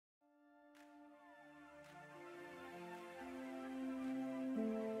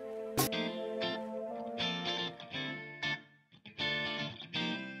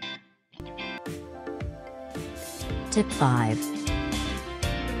Tip 5.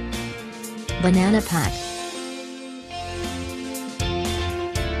 Banana pack.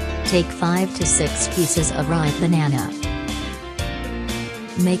 Take 5 to 6 pieces of ripe banana.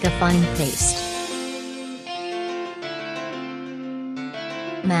 Make a fine paste.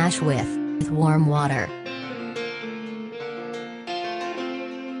 Mash with warm water.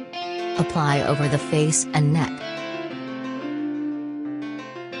 Apply over the face and neck.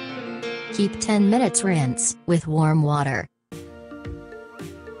 Keep 10 minutes, rinse with warm water.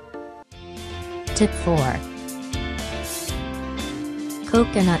 Tip 4.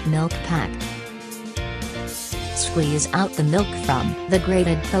 Coconut milk pack. Squeeze out the milk from the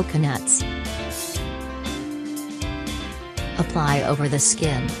grated coconuts. Apply over the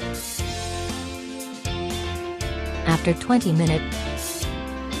skin. After 20 minutes,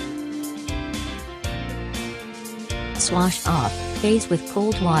 wash off face with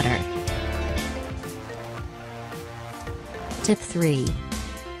cold water. Tip 3.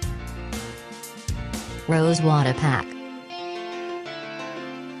 Rose water pack.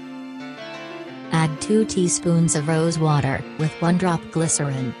 Add 2 teaspoons of rose water with 1 drop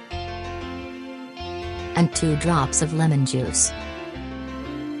glycerin and 2 drops of lemon juice.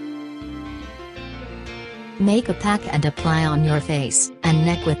 Make a pack and apply on your face and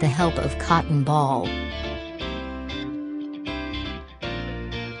neck with the help of cotton ball.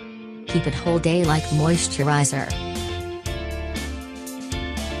 Keep it whole day like moisturizer.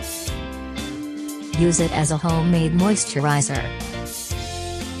 Use it as a homemade moisturizer.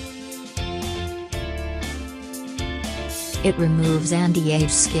 It removes anti-age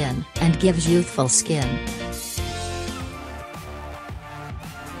skin and gives youthful skin.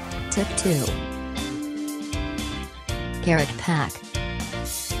 Tip 2. Carrot pack.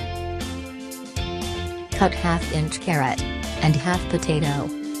 Cut half-inch carrot and half potato.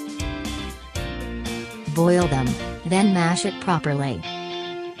 Boil them, then mash it properly.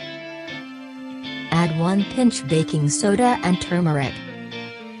 Add 1 pinch baking soda and turmeric.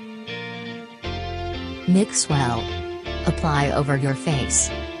 Mix well. Apply over your face.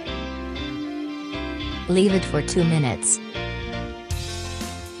 Leave it for 2 minutes.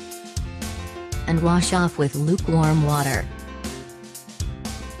 And wash off with lukewarm water.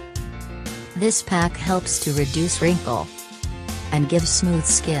 This pack helps to reduce wrinkle and give smooth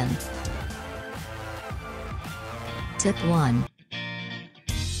skin. Tip 1.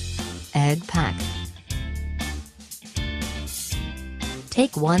 Egg pack.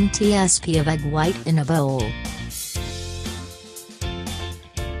 Take 1 tsp of egg white in a bowl.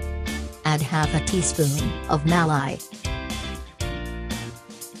 Add half a teaspoon of malai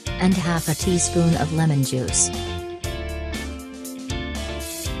and half a teaspoon of lemon juice.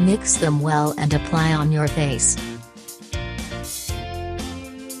 Mix them well and apply on your face.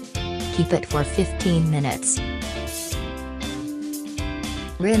 Keep it for 15 minutes.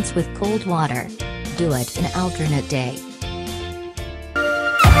 Rinse with cold water. Do it in alternate day.